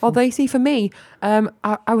chocolate trifle. Although you see, for me,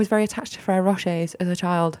 I was very attached to Ferrero Rochers as a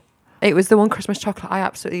child. It was the one Christmas chocolate I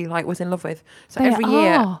absolutely was in love with. So every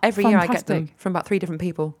year I get them from about 3 different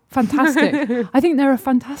people. Fantastic. I think they're a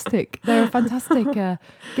fantastic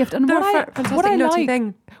gift. And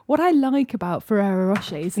what I like about Ferrero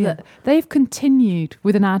Rocher is that they've continued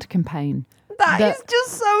with an ad campaign. That is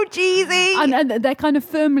just so cheesy. And they're kind of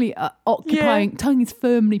firmly occupying, tongue is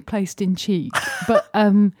firmly placed in cheek. But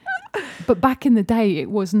back in the day, it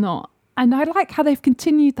was not. And I like how they've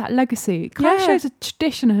continued that legacy. It kind of shows a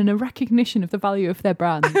tradition and a recognition of the value of their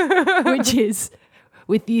brand, which is,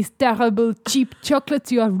 with these terrible cheap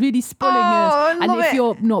chocolates, you are really spoiling us. And if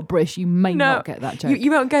you're not British, you may not get that joke.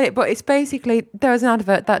 You won't get it, but it's basically, there was an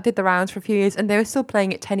advert that did the rounds for a few years, and they were still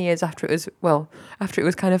playing it 10 years after it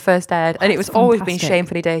was kind of first aired, and it was always being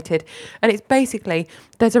shamefully dated. And it's basically,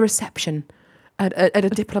 there's a reception at a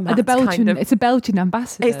diplomat. It's a Belgian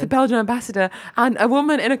ambassador. It's the Belgian ambassador, and a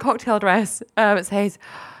woman in a cocktail dress says,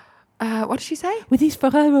 what did she say? With these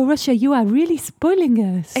Ferrero Rocher, you are really spoiling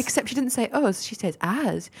us. Except she didn't say us, she says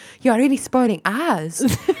as. You are really spoiling us.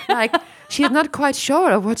 Like, she is not quite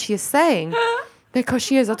sure of what she is saying, because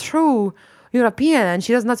she is a true European and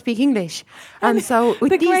she does not speak English. And so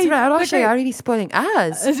with these Ferrero Rocher, you are really spoiling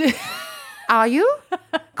us. Are you?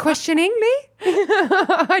 Questioning me?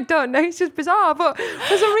 I don't know. It's just bizarre, but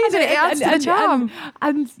for some reason it adds to the charm.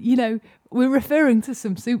 And you know, we're referring to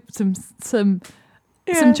some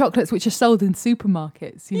chocolates which are sold in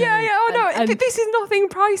supermarkets. You know? This is nothing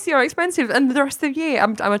pricey or expensive. And the rest of the year,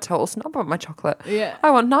 I'm a total snob about my chocolate. Yeah,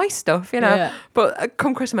 I want nice stuff, you know. Yeah. But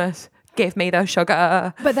come Christmas, give me the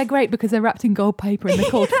sugar. But they're great because they're wrapped in gold paper and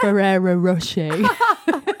they're called Ferrero Rocher.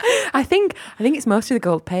 I think it's mostly the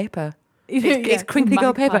gold paper. It's crinkly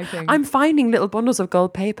gold paper. Thing. I'm finding little bundles of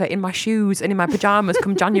gold paper in my shoes and in my pajamas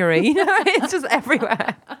come January. You know, it's just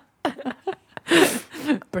everywhere.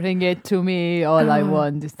 Bring it to me. All I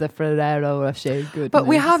want is the Ferrero Rocher goodness. But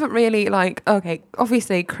we haven't really,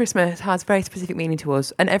 obviously Christmas has very specific meaning to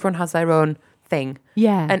us and everyone has their own thing.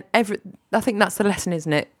 Yeah. And I think that's the lesson,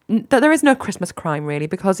 isn't it? That there is no Christmas crime really,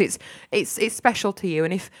 because it's special to you.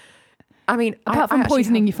 And if, apart from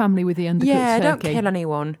poisoning your family with the undercooked turkey. Don't kill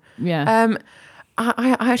anyone. Yeah.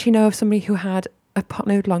 I actually know of somebody who had a pot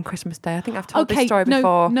noodle on Christmas Day. I think I've told this story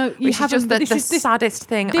before. No, you haven't. Which is just the saddest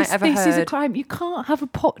thing I ever heard. This is a crime. You can't have a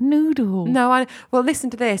pot noodle. No, well, listen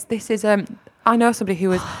to this. This is I know somebody who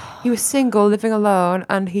was single, living alone,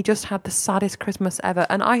 and he just had the saddest Christmas ever.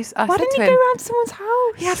 And I said to him, why didn't he go around someone's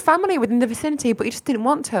house? He had family within the vicinity, but he just didn't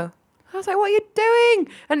want to. I was like, what are you doing?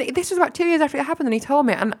 And this was about 2 years after it happened, and he told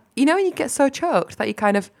me. And you know when you get so choked that you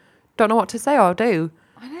kind of don't know what to say or do?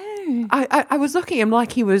 I know. I was looking at him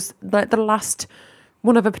like he was like the last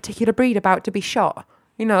one of a particular breed about to be shot.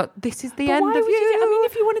 You know, this is the end of you.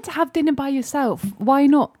 If you wanted to have dinner by yourself, why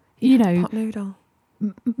not, pot noodle.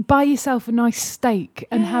 Buy yourself a nice steak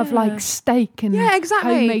and have steak and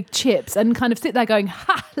homemade chips and kind of sit there going,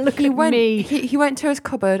 ha, look at me. He went to his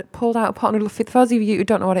cupboard, pulled out a pot noodle. For those of you who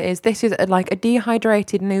don't know what it is, this is a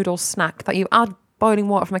dehydrated noodle snack that you add boiling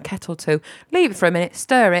water from a kettle to, leave it for a minute,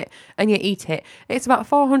 stir it, and you eat it. It's about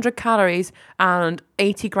 400 calories and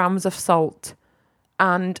 80 grams of salt,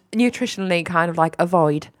 and nutritionally kind of like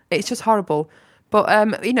avoid. It's just horrible. But,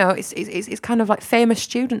 it's kind of like famous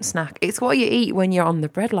student snack. It's what you eat when you're on the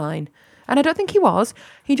breadline. And I don't think he was.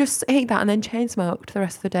 He just ate that and then chain smoked the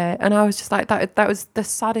rest of the day. And I was just like, that was the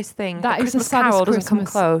saddest thing. That is the saddest Carol Christmas. Doesn't come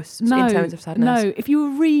close in terms of sadness. No, if you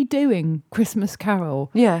were redoing Christmas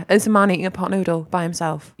Carol. Yeah, as a man eating a pot noodle by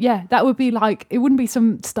himself. Yeah, that would be like, it wouldn't be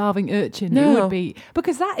some starving urchin. No. It would be,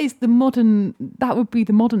 because that would be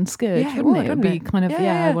the modern scourge, wouldn't it? It would be kind of,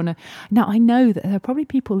 I want to. Now, I know that there are probably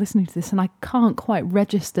people listening to this and I can't quite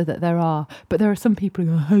register that there are, but there are some people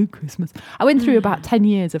who go, I hate Christmas. I went through about 10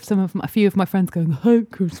 years of a few of my friends going, I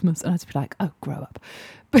hate Christmas. And I'd be like, oh, grow up.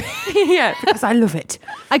 Yeah, because I love it.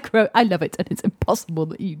 I love it. And it's impossible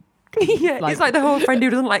that you... Yeah, it's like the whole friend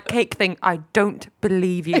who doesn't like cake thing. I don't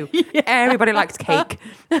believe you. Yeah. Everybody likes cake.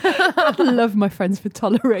 I love my friends for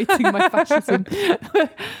tolerating my fascism.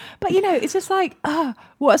 But, it's just like,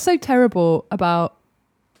 what's so terrible about...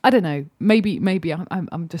 I don't know. Maybe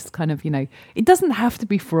I'm just kind of, it doesn't have to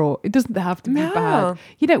be fraught. It doesn't have to be bad.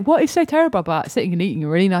 What is so terrible about sitting and eating a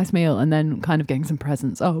really nice meal and then kind of getting some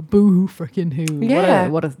presents? Oh, boo, freaking who? Yeah.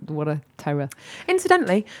 What a terror.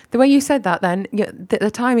 Incidentally, the way you said that then, the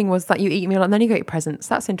timing was that you eat a meal and then you get your presents.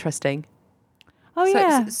 That's interesting. Oh,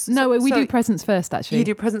 yeah. We do presents first, actually. You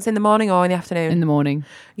do presents in the morning or in the afternoon? In the morning.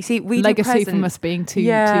 You see, we Legacy do presents. from us being too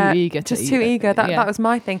eager to just too eager. That was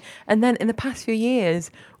my thing. And then in the past few years...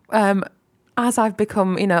 as I've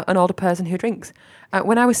become, an older person who drinks,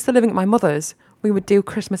 when I was still living at my mother's, we would do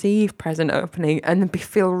Christmas Eve present opening and then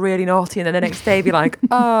feel really naughty, and then the next day be like,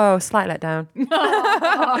 oh, slight letdown.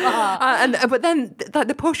 But then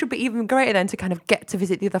the push would be even greater then to kind of get to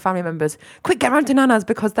visit the other family members. Quick, get round to Nana's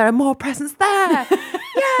because there are more presents there.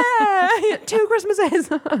 Yeah, 2 Christmases.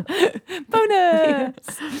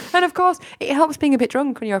 Bonus. And of course, it helps being a bit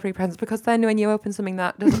drunk when you're opening presents, because then when you open something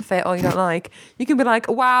that doesn't fit or you don't like, you can be like,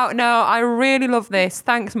 wow, no, I really love this.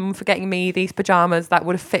 Thanks, Mum, for getting me these pajamas that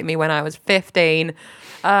would have fit me when I was 15. been.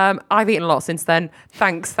 I've eaten a lot since then.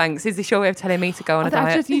 Thanks. Is this your way of telling me to go on a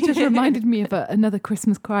diet? You just reminded me of another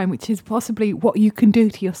Christmas crime, which is possibly what you can do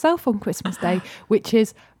to yourself on Christmas Day, which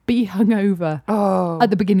is be hungover at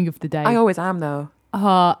the beginning of the day. I always am, though.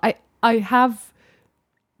 I have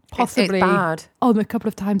possibly it's bad. On a couple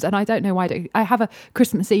of times, and I don't know why. I have a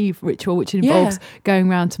Christmas Eve ritual which involves going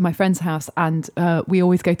round to my friend's house, and we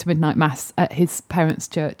always go to midnight mass at his parents'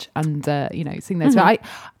 church, and sing those. Mm-hmm.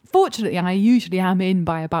 Fortunately, I usually am in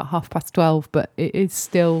by about 12:30, but it is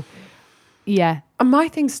still, And my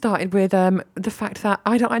thing started with the fact that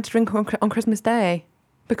I don't like to drink on Christmas Day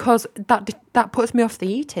because that puts me off the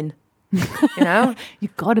eating.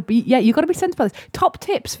 You've got to be sensible. Top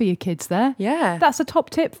tips for your kids there. That's a top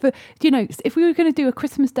tip for if we were going to do a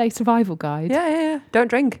Christmas Day survival guide. Don't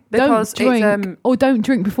drink because or don't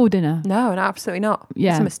drink before dinner. No, absolutely not.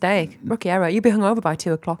 It's a mistake. Rookie error. You'll be hungover by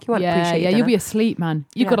 2:00. You won't appreciate it. You'll be asleep, man.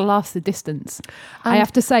 You've got to last the distance. I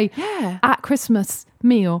have to say, at Christmas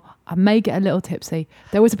meal, I may get a little tipsy.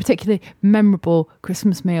 There was a particularly memorable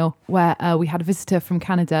Christmas meal where we had a visitor from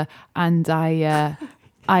Canada, and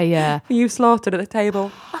you slaughtered at the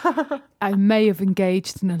table. I may have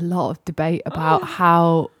engaged in a lot of debate about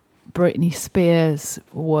how Britney Spears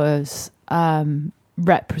was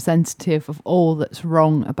representative of all that's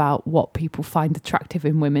wrong about what people find attractive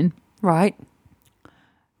in women. Right.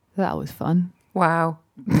 That was fun. Wow.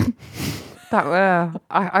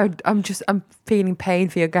 I'm feeling pain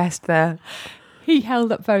for your guest there. He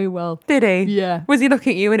held up very well. Did he? Yeah. Was he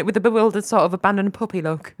looking at you with a bewildered sort of abandoned puppy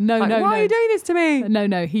look? No. Why are you doing this to me?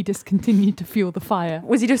 No. He just continued to fuel the fire.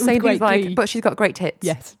 Was he just saying things like, but she's got great tits?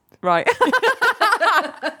 Yes. Right.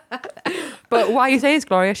 But why you say this,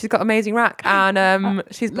 Gloria? She's got amazing rack and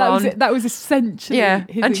she's blonde. That was essentially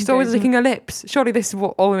and she's always licking her lips. Surely this is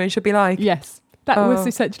what all women should be like. Yes. That was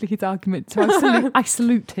essentially his argument. So I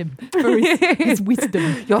salute him for his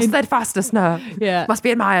wisdom. Your steadfastness, must be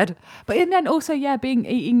admired. But and then also,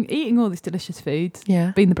 eating all this delicious food.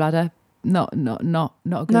 Yeah, being the bladder, not a good.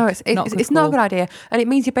 No, it's not a good idea, and it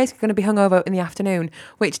means you're basically going to be hungover in the afternoon.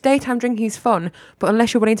 Which daytime drinking is fun, but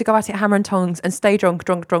unless you're willing to go at it hammer and tongs and stay drunk,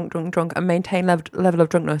 and maintain level of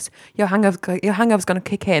drunkenness, your hangover's going to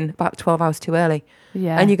kick in about 12 hours too early.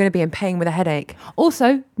 Yeah. And you're going to be in pain with a headache.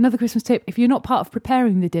 Also, another Christmas tip, if you're not part of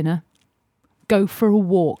preparing the dinner, go for a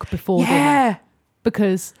walk before dinner.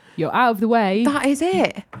 Because you're out of the way. That is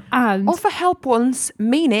it. And offer help once,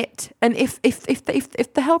 mean it. And if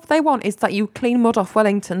the help they want is that you clean mud off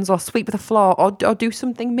Wellingtons or sweep the floor or do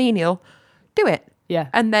something menial, do it. Yeah.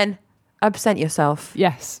 And then absent yourself.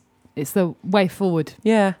 Yes. It's the way forward.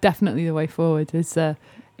 Yeah. Definitely the way forward is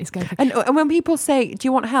and when people say, do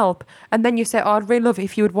you want help? And then you say, I'd really love it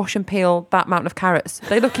if you would wash and peel that amount of carrots.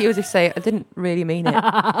 They look at you as if say, I didn't really mean it.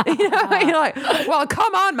 You're like, well,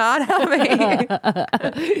 come on, man, help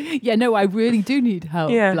me. Yeah, no, I really do need help.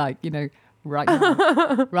 Yeah. Like,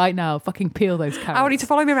 right now, fucking peel those carrots. I want you to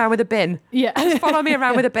follow me around with a bin. Yeah. Just follow me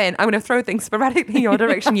around with a bin. I'm going to throw things sporadically in your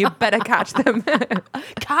direction. You better catch them.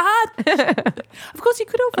 Of course, you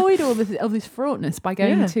could avoid all this fraughtness by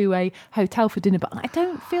going to a hotel for dinner, but it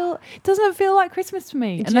doesn't feel like Christmas to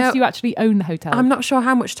me unless you actually own the hotel. I'm not sure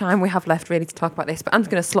how much time we have left really to talk about this, but I'm just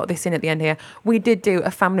going to slot this in at the end here. We did do a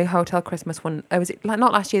family hotel Christmas one. Was it like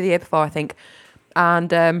not last year, the year before, I think,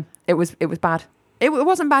 and it was bad. It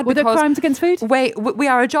wasn't bad because... Were there crimes against food? We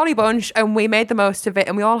are a jolly bunch and we made the most of it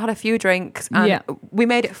and we all had a few drinks and we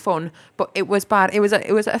made it fun, but it was bad. It was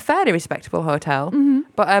a fairly respectable hotel,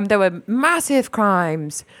 but there were massive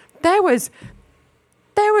crimes. There was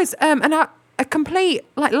a complete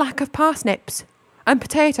lack of parsnips and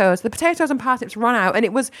potatoes. The potatoes and parsnips ran out, and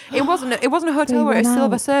it wasn't a hotel where it's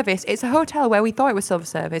silver service. It's a hotel where we thought it was silver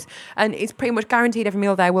service, and it's pretty much guaranteed every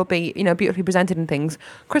meal there will be beautifully presented and things.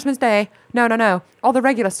 Christmas Day, no. All the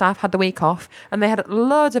regular staff had the week off, and they had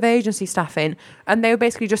loads of agency staff in, and they were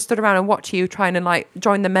basically just stood around and watch you trying to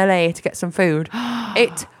join the melee to get some food.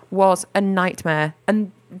 It was a nightmare,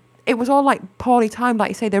 and it was all poorly timed, like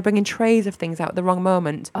you say. They were bringing trays of things out at the wrong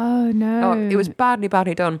moment. Oh no! It was badly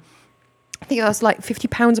done. I think that's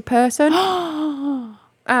 £50 a person,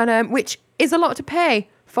 and which is a lot to pay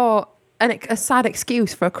for a sad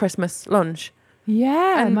excuse for a Christmas lunch.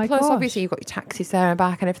 Yeah, and plus obviously you've got your taxis there and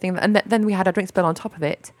back and everything, and then we had a drinks bill on top of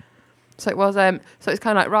it. So it was so it's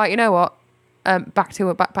kind of right. You know what? Back to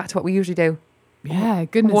what we usually do. Yeah,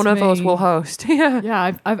 goodness. One of us will host.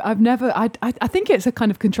 Yeah, I've never. I think it's a kind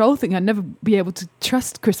of control thing. I'd never be able to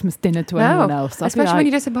trust Christmas dinner to anyone else. Especially when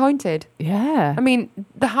you're disappointed. Yeah. I mean,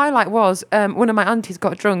 the highlight was one of my aunties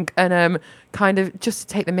got drunk and kind of just to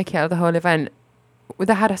take the mickey out of the whole event.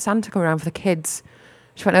 They had a Santa come around for the kids.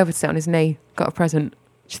 She went over to sit on his knee, got a present.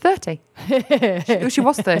 She's 30. She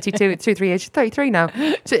was 32, 3 years. She's 33 now.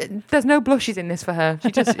 There's no blushes in this for her.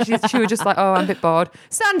 She was just like, oh, I'm a bit bored.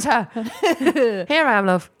 Santa! Here I am,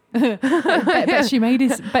 love. bet she made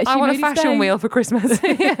his. I want a fashion wheel for Christmas.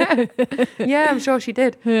 Yeah, I'm sure she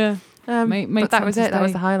did. Yeah. But that was it. That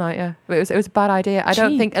was the highlight. Yeah, but it was a bad idea. I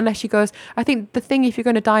don't think unless she goes. I think the thing, if you're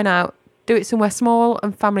going to dine out, do it somewhere small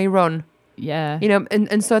and family run. Yeah.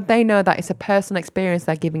 And so they know that it's a personal experience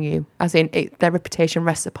they're giving you, as in their reputation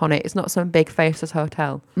rests upon it. It's not some big faceless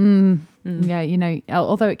hotel. Yeah,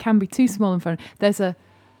 although it can be too small and fun. There's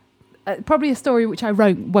probably a story which I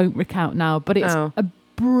won't recount now, but it's a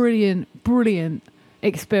brilliant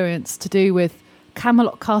experience to do with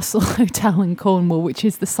Camelot Castle Hotel in Cornwall, which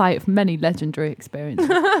is the site of many legendary experiences.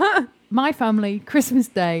 My family, Christmas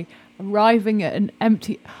Day, arriving at an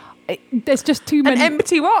empty... there's just too many... An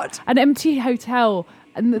empty what? An empty hotel.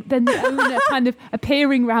 And then the owner kind of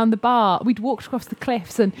appearing around the bar. We'd walked across the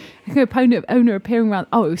cliffs and the owner appearing around.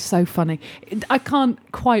 Oh, it was so funny. I can't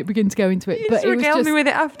quite begin to go into it. But it was just... me with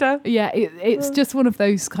it after. Yeah, it's just one of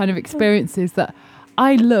those kind of experiences that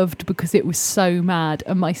I loved because it was so mad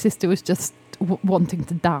and my sister was just wanting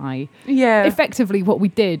to die. Yeah. Effectively, what we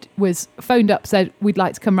did was phoned up, said we'd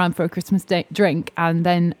like to come round for a Christmas drink, and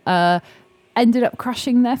then ended up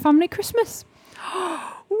crashing their family Christmas.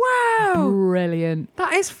 Wow. Brilliant.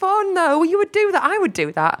 That is fun though. Well, you would do that. I would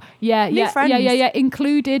do that. Yeah. It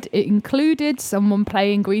included someone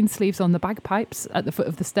playing Greensleeves on the bagpipes at the foot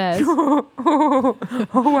of the stairs. Oh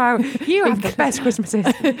wow. You have the best Christmases.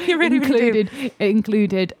 You really do. It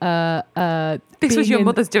included this was your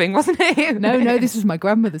mother's doing, wasn't it? No, this was my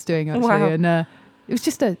grandmother's doing actually. Wow. And it was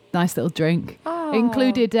just a nice little drink. Oh. It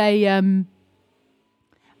included a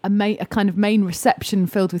kind of main reception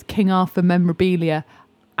filled with King Arthur memorabilia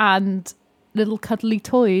and little cuddly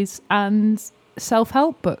toys and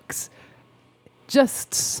self-help books.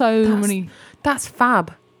 Just many. That's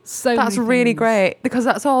fab. That's many really things. Great because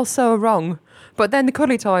that's all so wrong. But then the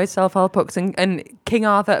cuddly toys, self-help books and King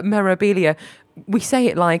Arthur memorabilia, we say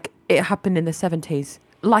it like it happened in the 70s.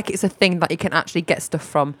 Like it's a thing that you can actually get stuff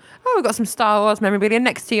from. Oh, we've got some Star Wars memorabilia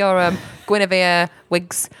next to your Guinevere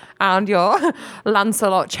wigs and your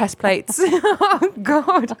Lancelot chest plates. Oh,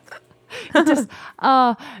 God.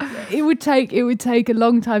 It would take a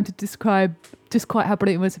long time to describe just quite how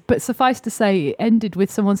brilliant it was. But suffice to say, it ended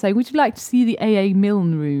with someone saying, "Would you like to see the AA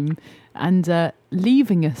Milne room?" And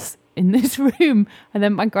leaving us in this room. And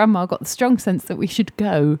then my grandma got the strong sense that we should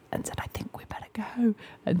go and said, "I think we better go."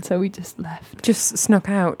 And so we just left. Just snuck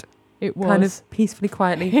out. It was kind of peacefully,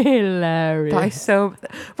 quietly. Hilarious. That is so.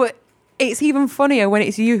 But it's even funnier when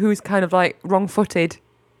it's you who's kind of like wrong-footed.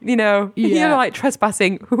 You're like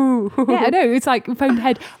trespassing. Yeah, I know. It's like phoned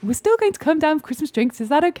ahead. We're still going to come down for Christmas drinks. Is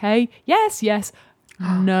that okay? Yes.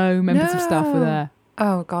 No members of staff were there.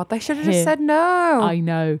 Oh, God. They should have just said no. I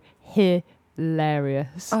know.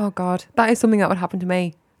 Hilarious. Oh, God. That is something that would happen to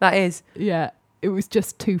me. That is. Yeah. It was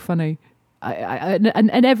just too funny.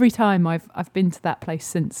 And every time I've been to that place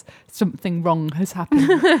since, something wrong has happened.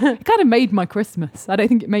 It kind of made my Christmas. I don't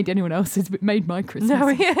think it made anyone else's, but it made my Christmas. No,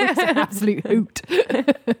 yeah. It was an absolute hoot.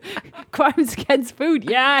 Crimes against food,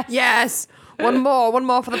 yes. One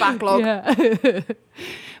more for the backlog. Yeah.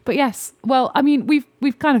 But yes, well, I mean,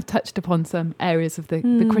 we've kind of touched upon some areas of the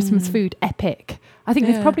Christmas food epic. I think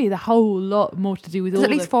there's probably a whole lot more to do with there's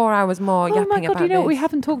at least 4 hours more yapping about this. Oh my God, you know what we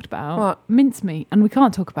haven't talked about? What? Mincemeat. And we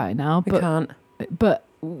can't talk about it now. We can't. But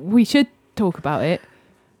we should talk about it.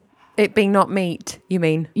 It being not meat, you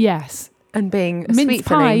mean? Yes. And being a mince sweet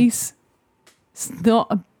pies. It's not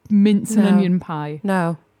a mince and onion pie.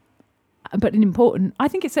 No. But an important. I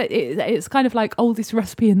think it's kind of like oldest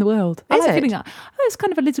recipe in the world. Is it? Feeling like, it's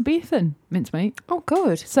kind of Elizabethan mincemeat. Oh,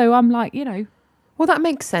 good. So I'm like, Well, that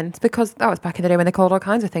makes sense because that was back in the day when they called all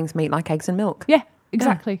kinds of things meat, like eggs and milk. Yeah,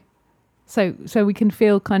 exactly. Yeah. So we can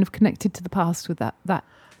feel kind of connected to the past with that.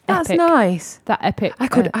 That's epic, nice. That epic. I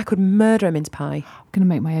could murder a mince pie. I'm going to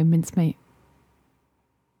make my own mincemeat.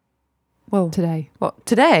 Well, today. What,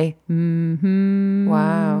 today? Mm-hmm.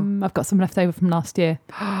 Wow. I've got some left over from last year.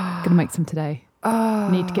 Going to make some today. Oh.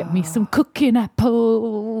 Need to get me some cooking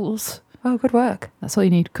apples. Oh, good work. That's all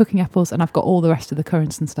you need, cooking apples, and I've got all the rest of the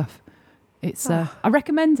currants and stuff. It's I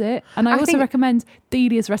recommend it, and I also recommend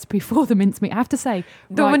Delia's recipe for the mincemeat. I have to say,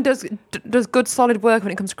 the woman does good solid work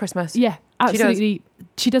when it comes to Christmas. Yeah, absolutely.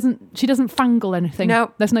 She doesn't fangle anything.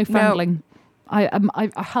 No, there's no fangling. No. I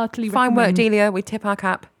heartily recommend. Fine work, Delia. We tip our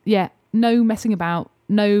cap. Yeah, no messing about,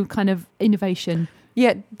 no kind of innovation.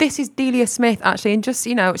 Yeah, this is Delia Smith actually, and just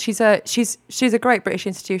she's a great British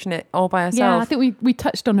institution all by herself. Yeah, I think we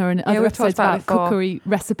touched on her in other episodes about cookery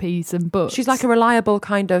recipes and books. She's like a reliable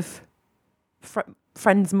kind of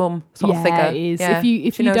friend's mum sort of figure. Yeah, it is. Yeah. If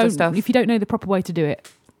She you knows her don't stuff. if you don't know the proper way to do it,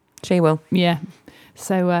 She will. yeah.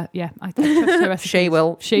 So I trust her recipes. She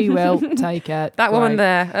will. She will take it. That woman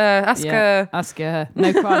there. Ask her. Ask her.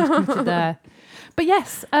 No crimes committed there. But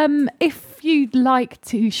yes, if you'd like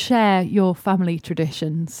to share your family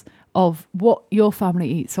traditions of what your family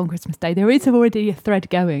eats on Christmas Day, there is already a thread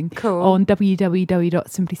going on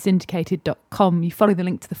www.simplysyndicated.com. You follow the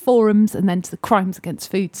link to the forums and then to the crimes against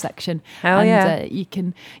food section. You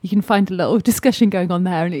can find a little discussion going on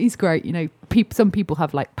there, and it is great. You know, some people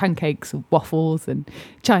have like pancakes and waffles and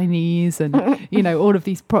Chinese and all of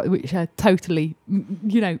these which are totally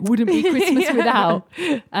wouldn't be Christmas without.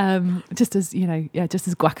 Just as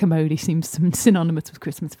guacamole seems synonymous with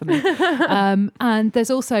Christmas for me. And there's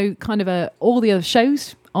also kind of all the other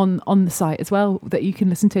shows on the site as well that you can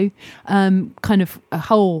listen to, kind of a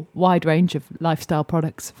whole wide range of lifestyle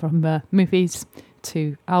products, from movies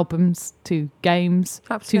to albums to games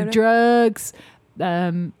to drugs.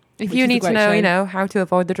 If you need to know, how to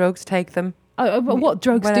avoid the drugs, take them. What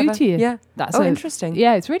drugs do to you. Yeah. That's interesting.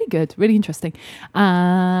 Yeah, it's really good, really interesting.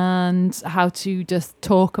 And how to just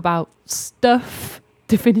talk about stuff.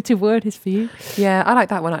 Definitive word is for you. Yeah, I like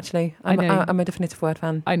that one actually. I know. I'm a definitive word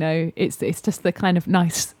fan. I know. It's just the kind of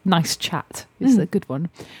nice chat. It's a good one.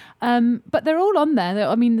 But they're all on there.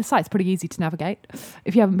 I mean, the site's pretty easy to navigate.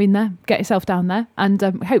 If you haven't been there, get yourself down there. And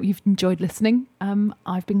I hope you've enjoyed listening.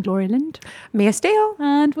 I've been Gloria Lindh. Mia Steele.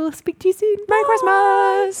 And we'll speak to you soon. Merry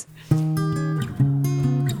Christmas.